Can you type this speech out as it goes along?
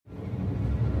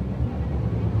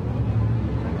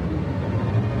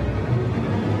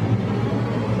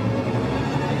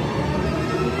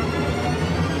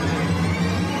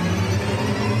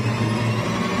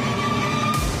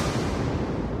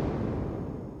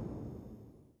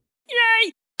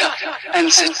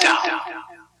and sit down.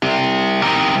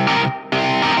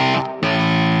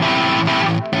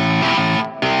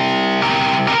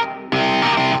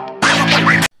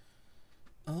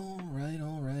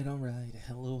 Alright.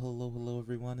 Hello,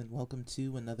 everyone, and welcome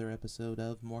to another episode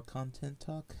of More Content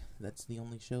Talk. That's the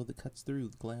only show that cuts through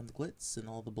the glam, the glitz, and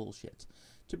all the bullshit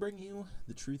to bring you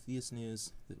the truthiest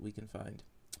news that we can find.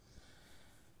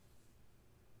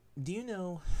 Do you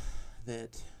know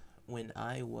that when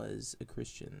I was a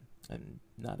Christian, I'm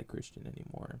not a Christian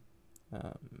anymore,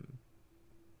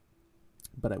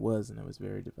 but I was, and I was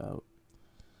very devout,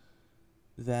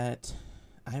 that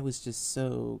I was just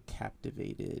so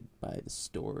captivated by the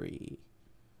story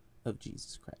of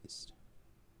Jesus Christ.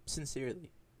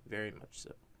 Sincerely, very much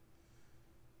so.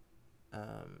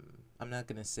 I'm not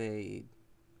going to say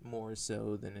more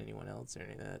so than anyone else or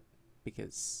any of that,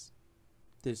 because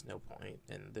there's no point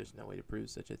and there's no way to prove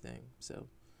such a thing, so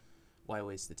why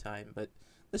waste the time? But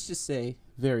let's just say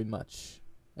very much.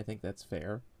 I think that's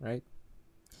fair, right?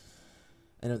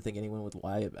 I don't think anyone would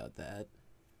lie about that.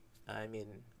 I mean,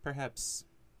 perhaps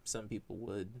some people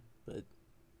would, but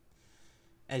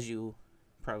as you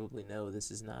probably know, this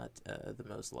is not the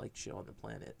most liked show on the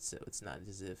planet, so it's not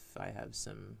as if I have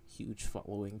some huge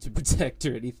following to protect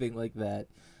or anything like that.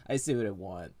 I say what I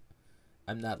want.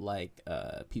 I'm not like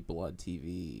people on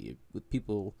TV, with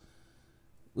people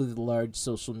with large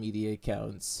social media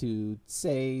accounts who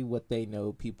say what they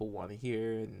know people want to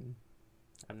hear, and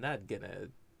I'm not gonna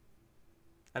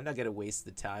waste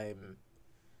the time,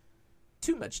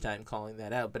 too much time, calling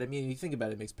that out. But I mean, if you think about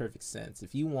it, it makes perfect sense.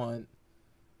 If you want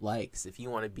likes, if you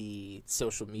want to be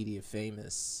social media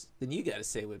famous, then you got to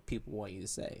say what people want you to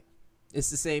say. It's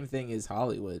the same thing as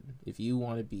Hollywood. If you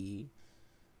want to be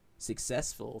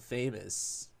successful,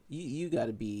 famous, you got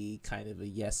to be kind of a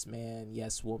yes man,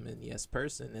 yes woman, yes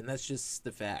person, and that's just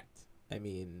the fact. I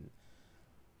mean,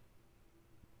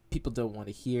 people don't want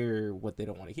to hear what they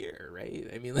don't want to hear, right?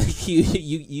 I mean, like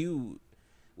you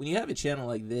when you have a channel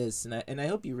like this, and I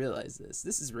hope you realize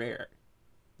this is rare.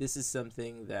 This is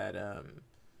something that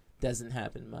doesn't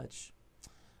happen much.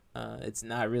 It's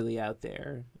not really out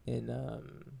there in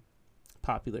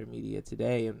popular media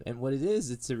today, and what it is,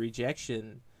 it's a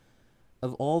rejection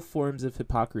of all forms of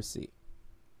hypocrisy.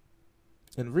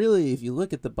 And really, if you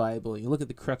look at the Bible, you look at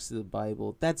the crux of the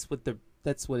Bible, that's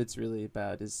what it's really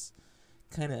about, is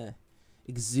kind of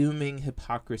exhuming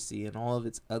hypocrisy in all of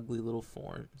its ugly little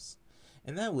forms.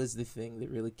 And that was the thing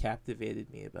that really captivated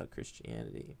me about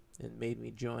Christianity and made me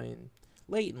join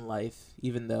late in life,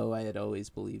 even though I had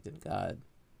always believed in God.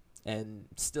 And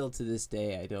still to this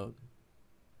day, I don't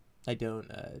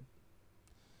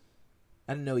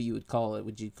know what you would call it.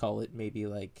 Would you call it maybe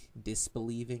like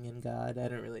disbelieving in God? I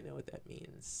don't really know what that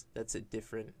means. That's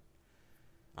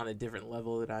on a different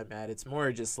level that I'm at. It's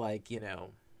more just like,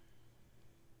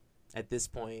 at this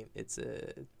point, it's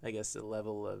I guess a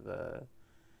level of,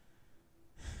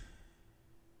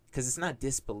 because it's not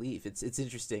disbelief. It's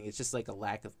interesting. It's just like a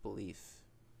lack of belief.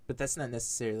 But that's not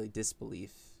necessarily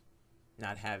disbelief,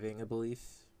 not having a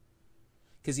belief.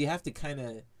 Because you have to kind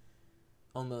of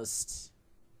almost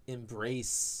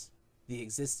embrace the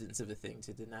existence of a thing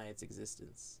to deny its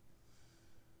existence.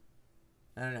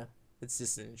 I don't know. It's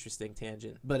just an interesting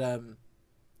tangent. But I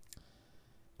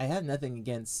have nothing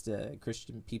against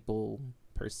Christian people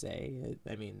per se.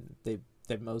 I mean,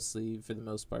 they're mostly, for the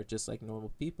most part, just like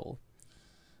normal people.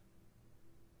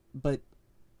 But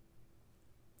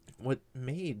what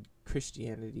made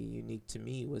Christianity unique to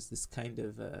me was this kind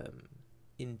of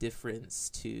indifference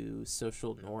to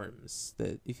social norms,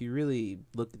 that if you really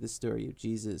look at the story of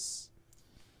Jesus,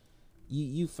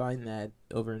 you find that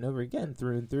over and over again,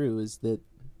 through and through, is that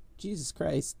Jesus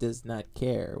Christ does not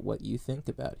care what you think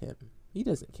about him. He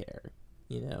doesn't care.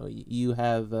 You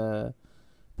have a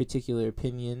particular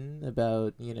opinion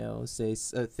about, say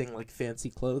a thing like fancy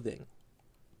clothing.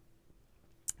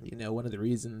 One of the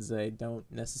reasons I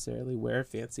don't necessarily wear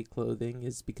fancy clothing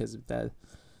is because of the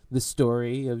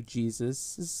story of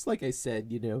Jesus. It's like I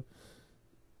said,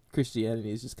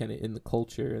 Christianity is just kind of in the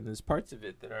culture, and there's parts of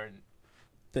it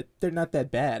that they're not that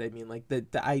bad. I mean, like the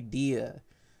idea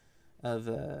of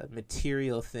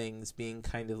material things being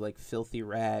kind of like filthy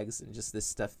rags and just this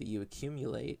stuff that you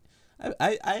accumulate.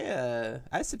 I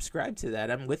subscribe to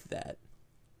that. I'm with that.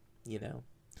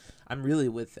 I'm really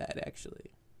with that,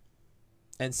 actually.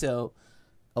 And so,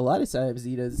 a lot of times,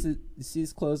 you see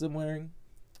these clothes I'm wearing?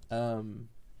 Well,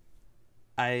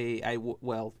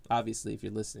 obviously, if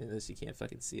you're listening to this, you can't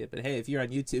fucking see it. But hey, if you're on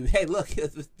YouTube, hey, look,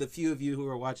 the few of you who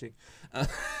are watching.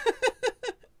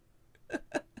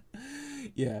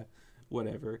 Yeah,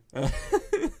 whatever.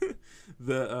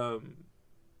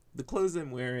 the clothes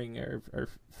I'm wearing are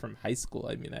from high school.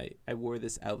 I mean, I wore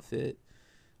this outfit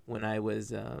when I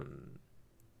was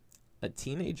a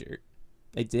teenager.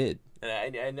 I did.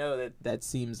 And I know that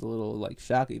seems a little like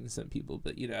shocking to some people,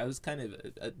 but you know, I was kind of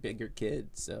a bigger kid,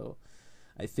 so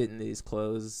I fit in these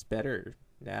clothes better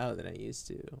now than I used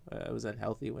to. I was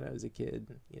unhealthy when I was a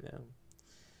kid, you know,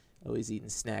 always eating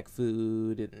snack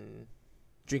food and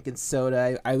drinking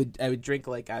soda. I would drink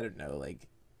like, I don't know, like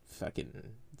fucking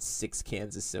 6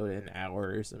 cans of soda an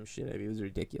hour or some shit. I mean, it was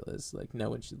ridiculous. Like, no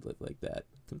one should live like that.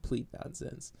 Complete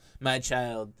nonsense. My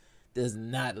child does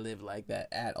not live like that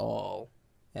at all,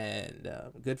 and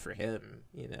good for him.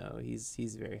 You know, he's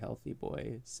a very healthy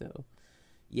boy. So,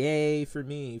 yay for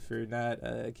me for not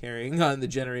carrying on the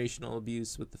generational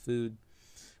abuse with the food,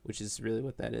 which is really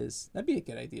what that is. That'd be a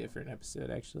good idea for an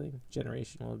episode, actually.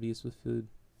 Generational abuse with food.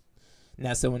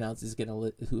 Now someone else is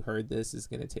who heard this is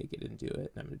gonna take it and do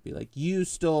it, and I'm gonna be like, "You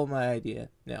stole my idea."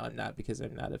 No, I'm not, because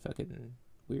I'm not a fucking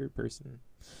weird person.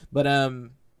 But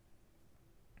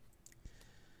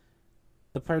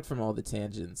apart from all the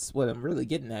tangents, what I'm really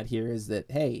getting at here is that,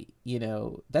 hey, you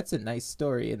know, that's a nice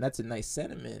story and that's a nice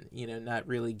sentiment. You know, not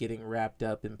really getting wrapped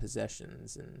up in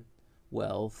possessions and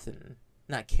wealth and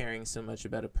not caring so much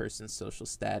about a person's social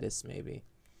status, maybe,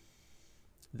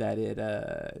 that it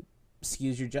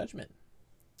skews your judgment.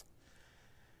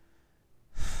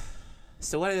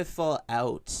 So why did I fall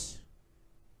out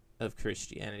of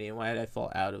Christianity, and why did I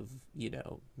fall out of, you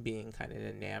know, being kind of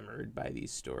enamored by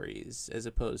these stories, as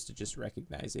opposed to just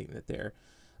recognizing that they're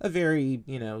a very,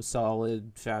 you know,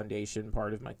 solid foundation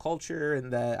part of my culture,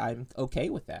 and that I'm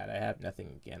okay with that. I have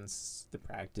nothing against the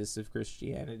practice of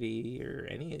Christianity or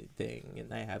anything,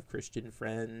 and I have Christian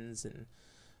friends, and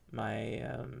my,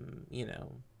 you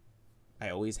know, I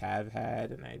always have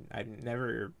had, and I've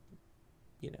never,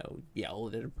 you know,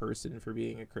 yelled at a person for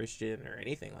being a Christian or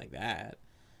anything like that.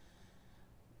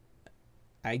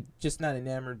 I'm just not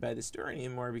enamored by the story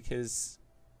anymore, because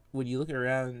when you look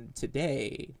around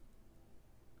today,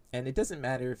 and it doesn't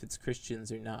matter if it's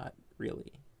Christians or not,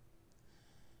 really.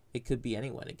 It could be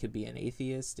anyone. It could be an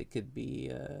atheist. It could be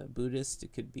a Buddhist.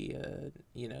 It could be a,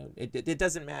 you know, it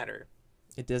doesn't matter.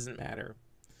 It doesn't matter.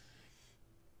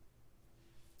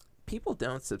 People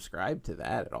don't subscribe to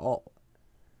that at all.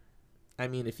 I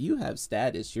mean, if you have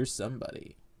status, you're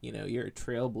somebody. You know, you're a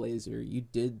trailblazer. You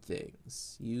did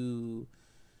things. You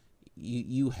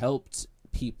helped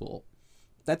people.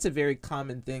 That's a very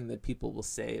common thing that people will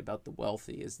say about the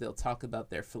wealthy, is they'll talk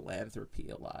about their philanthropy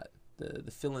a lot.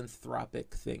 The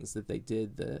philanthropic things that they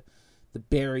did, the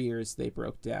barriers they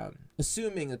broke down.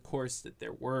 Assuming, of course, that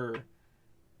there were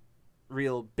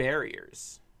real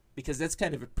barriers, because that's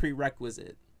kind of a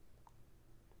prerequisite.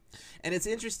 And it's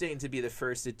interesting to be the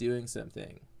first at doing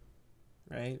something,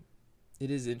 right? It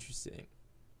is interesting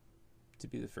to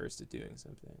be the first at doing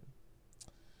something.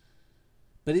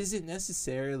 But is it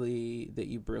necessarily that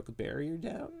you broke a barrier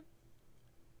down?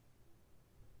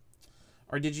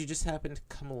 Or did you just happen to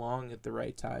come along at the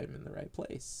right time in the right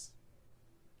place?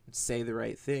 Say the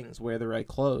right things, wear the right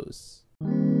clothes?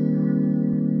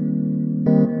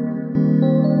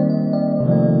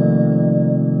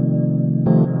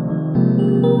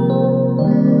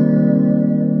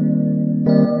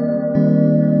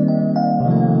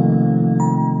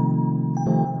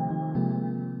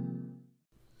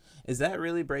 Is that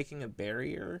really breaking a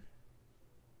barrier?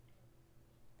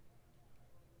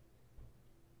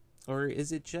 Or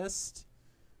is it just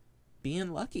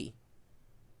being lucky?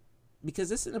 Because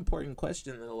this is an important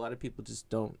question that a lot of people just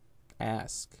don't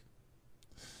ask.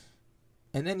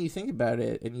 And then you think about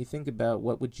it, and you think about,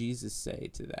 what would Jesus say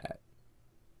to that?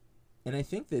 And I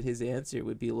think that his answer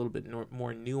would be a little bit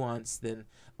more nuanced than,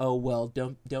 oh, well,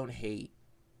 don't hate.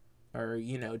 Or,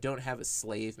 you know, don't have a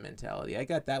slave mentality. I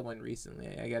got that one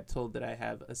recently. I got told that I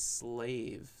have a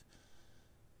slave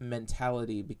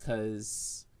mentality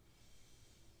because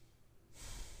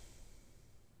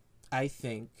I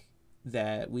think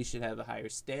that we should have a higher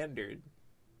standard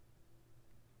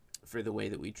for the way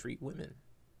that we treat women.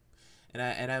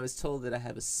 And I was told that I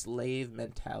have a slave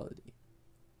mentality.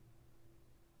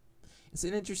 It's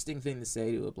an interesting thing to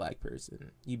say to a black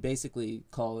person. You basically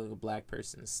call a black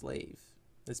person a slave.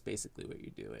 That's basically what you're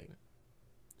doing.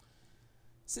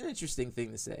 It's an interesting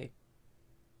thing to say.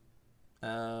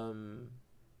 And,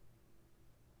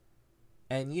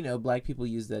 you know, black people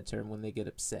use that term when they get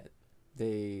upset.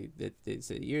 They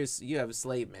say, you have a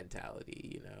slave mentality,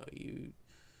 you know.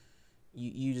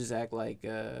 You just act like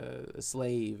a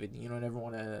slave, and you don't ever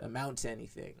want to amount to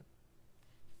anything.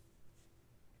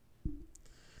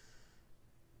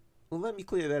 Well, let me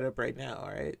clear that up right now, all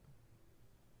right?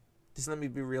 Just let me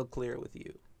be real clear with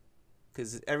you.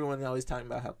 because everyone's always talking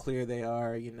about how clear they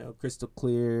are, crystal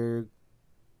clear,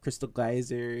 crystal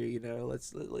geyser,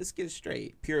 let's get it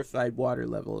straight. Purified water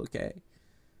level, okay?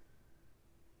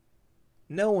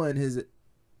 No one has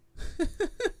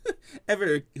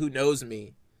ever, who knows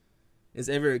me, has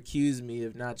ever accused me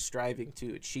of not striving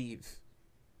to achieve.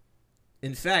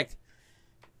 In fact,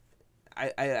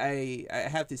 I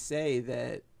have to say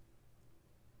that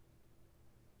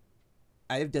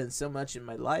I have done so much in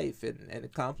my life and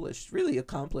accomplished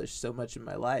so much in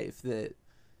my life that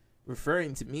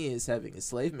referring to me as having a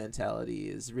slave mentality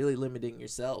is really limiting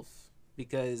yourself.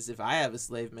 Because if I have a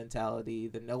slave mentality,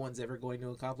 then no one's ever going to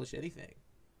accomplish anything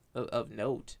of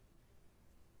note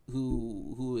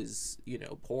who is,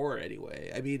 poor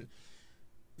anyway. I mean,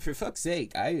 for fuck's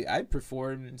sake, I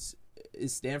performed at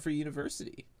Stanford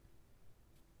University.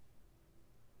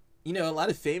 A lot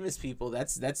of famous people,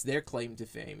 that's their claim to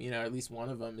fame. At least one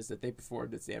of them is that they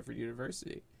performed at Stanford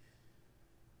University.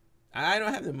 I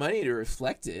don't have the money to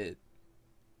reflect it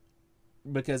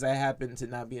because I happen to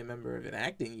not be a member of an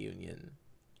acting union.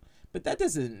 But that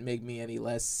doesn't make me any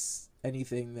less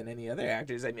anything than any other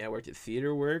actors. I mean, I worked at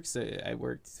TheaterWorks. I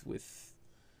worked with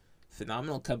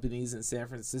phenomenal companies in San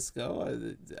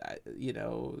Francisco,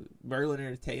 Merlin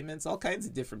Entertainments, all kinds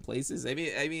of different places. I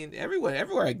mean,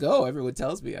 everywhere I go, everyone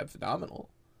tells me I'm phenomenal.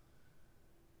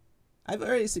 I've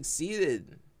already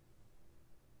succeeded.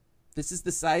 This is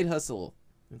the side hustle,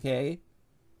 okay?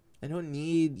 I don't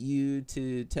need you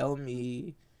to tell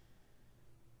me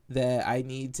that I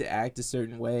need to act a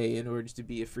certain way in order to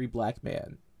be a free black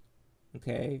man.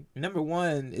 Okay? Number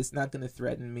one, it's not going to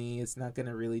threaten me. It's not going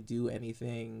to really do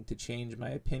anything to change my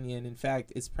opinion. In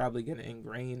fact, it's probably going to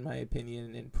ingrain my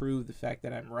opinion and prove the fact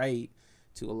that I'm right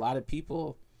to a lot of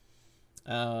people.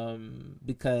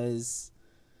 Because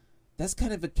that's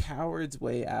kind of a coward's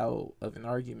way out of an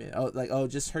argument.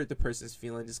 Just hurt the person's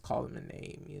feeling, just call them a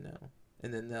name,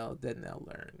 and then they'll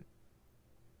learn.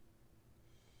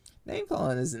 Name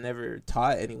calling has never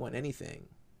taught anyone anything.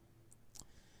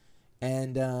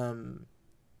 And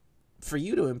for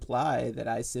you to imply that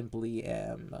I simply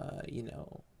am,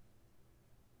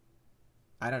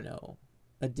 I don't know,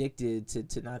 addicted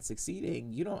to not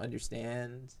succeeding, you don't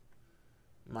understand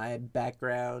my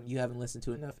background. You haven't listened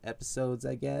to enough episodes,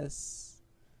 I guess.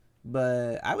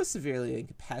 But I was severely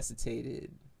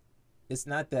incapacitated. It's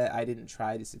not that I didn't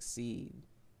try to succeed.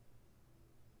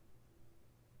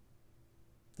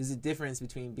 There's a difference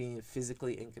between being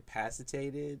physically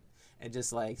incapacitated and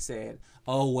just like saying,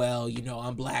 oh, well,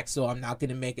 I'm black, so I'm not going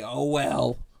to make it. Oh,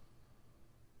 well.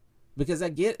 Because I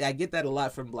get that a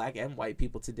lot from black and white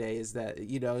people today is that,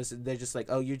 they're just like,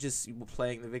 oh, you're just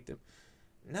playing the victim.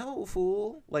 No,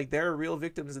 fool. Like, there are real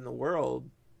victims in the world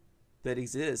that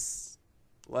exist.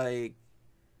 Like,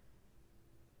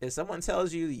 if someone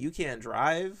tells you that you can't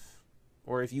drive,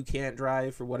 or if you can't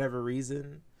drive for whatever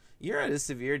reason, you're at a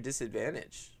severe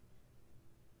disadvantage.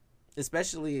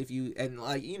 Especially if you, and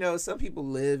some people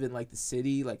live in like the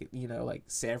city, like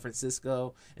San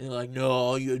Francisco, and they're like,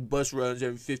 no, you had bus runs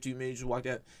every 15 minutes, just walk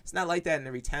down. It's not like that in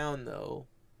every town though.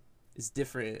 It's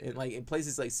different. And like in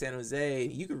places like San Jose,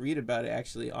 you can read about it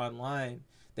actually online.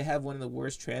 They have one of the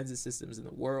worst transit systems in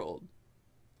the world.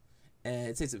 And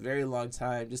it takes a very long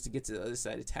time just to get to the other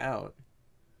side of town.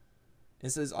 And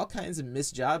so there's all kinds of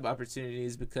missed job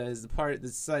opportunities because the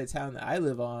side of town that I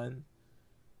live on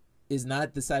is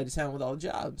not the side of town with all the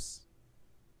jobs.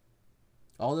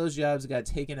 All those jobs got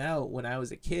taken out when I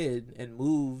was a kid and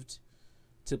moved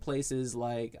to places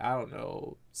like, I don't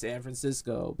know, San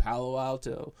Francisco, Palo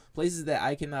Alto, places that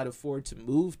I cannot afford to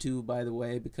move to, by the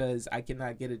way, because I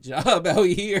cannot get a job out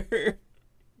here.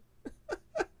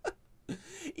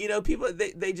 People,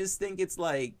 they just think it's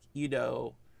like,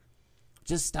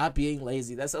 just stop being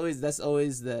lazy. That's always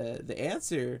the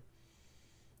answer.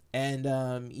 And,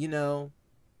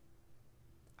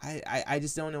 I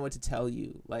just don't know what to tell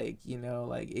you. Like,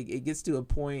 it gets to a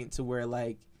point to where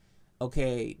like,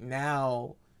 okay,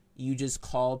 now you just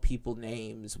call people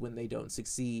names when they don't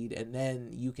succeed, and then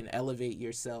you can elevate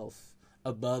yourself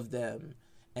above them,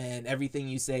 and everything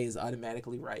you say is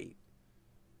automatically right.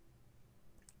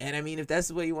 And I mean, if that's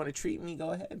the way you want to treat me,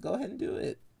 go ahead and do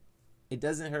it. It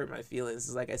doesn't hurt my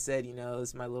feelings. Like I said,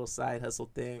 it's my little side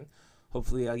hustle thing.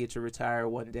 Hopefully I'll get to retire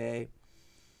one day.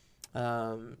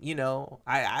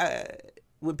 I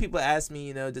when people ask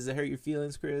me, does it hurt your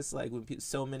feelings, Chris? Like when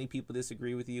so many people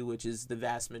disagree with you, which is the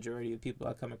vast majority of people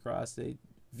I come across, they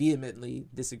vehemently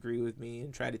disagree with me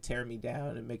and try to tear me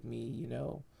down and make me,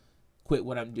 quit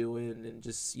what I'm doing and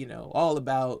just, all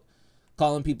about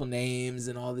calling people names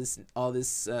and all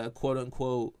this quote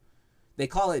unquote, they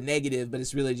call it negative, but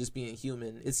it's really just being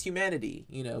human. It's humanity.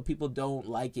 People don't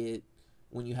like it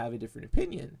when you have a different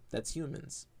opinion. That's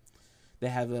humans. They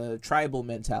have a tribal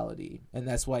mentality, and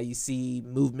that's why you see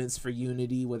movements for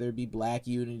unity, whether it be black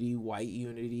unity, white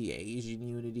unity, Asian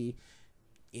unity,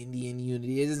 Indian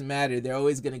unity. It doesn't matter. They're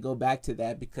always going to go back to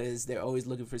that because they're always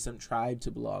looking for some tribe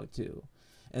to belong to.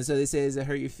 And so they say, does it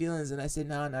hurt your feelings? And I said,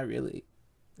 no, not really.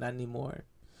 Not anymore.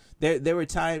 There were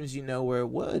times, where it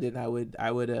would, and I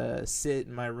would sit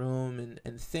in my room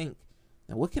and think,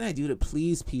 now, what can I do to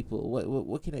please people?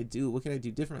 What can I do? What can I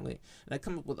do differently? And I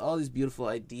come up with all these beautiful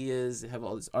ideas, have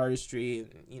all this artistry,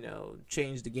 and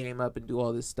change the game up and do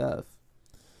all this stuff.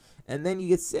 And then you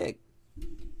get sick,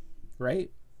 right?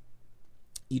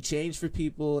 You change for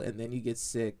people, and then you get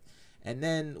sick. And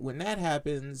then when that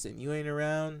happens and you ain't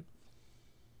around,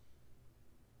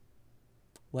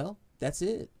 well, that's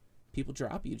it. People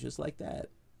drop you just like that.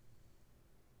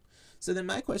 So then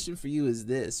my question for you is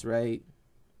this, right?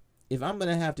 If I'm going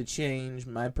to have to change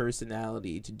my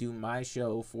personality to do my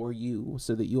show for you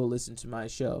so that you'll listen to my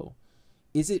show,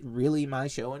 is it really my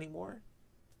show anymore?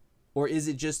 Or is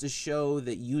it just a show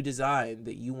that you designed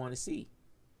that you want to see?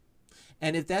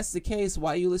 And if that's the case,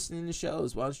 why are you listening to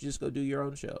shows? Why don't you just go do your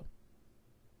own show?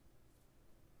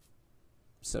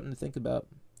 Something to think about.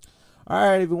 All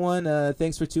right, everyone.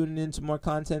 Thanks for tuning in to more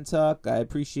Content Talk. I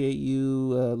appreciate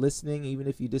you listening, even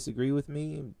if you disagree with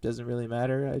me. It doesn't really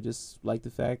matter. I just like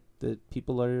the fact that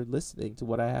people are listening to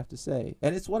what I have to say.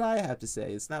 And it's what I have to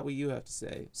say. It's not what you have to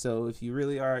say. So if you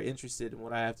really are interested in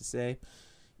what I have to say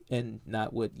and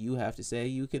not what you have to say,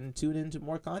 you can tune into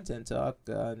more Content Talk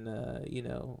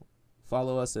on,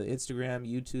 follow us on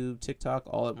Instagram, YouTube, TikTok,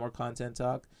 all at More Content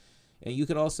Talk. And you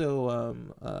can also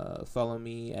follow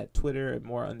me at Twitter at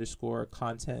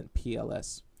 @more_content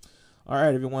PLS. All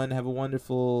right, everyone. Have a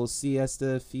wonderful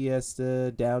siesta,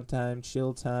 fiesta, downtime,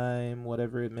 chill time,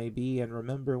 whatever it may be. And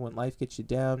remember, when life gets you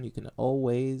down, you can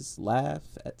always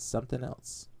laugh at something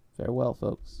else. Farewell,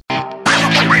 folks.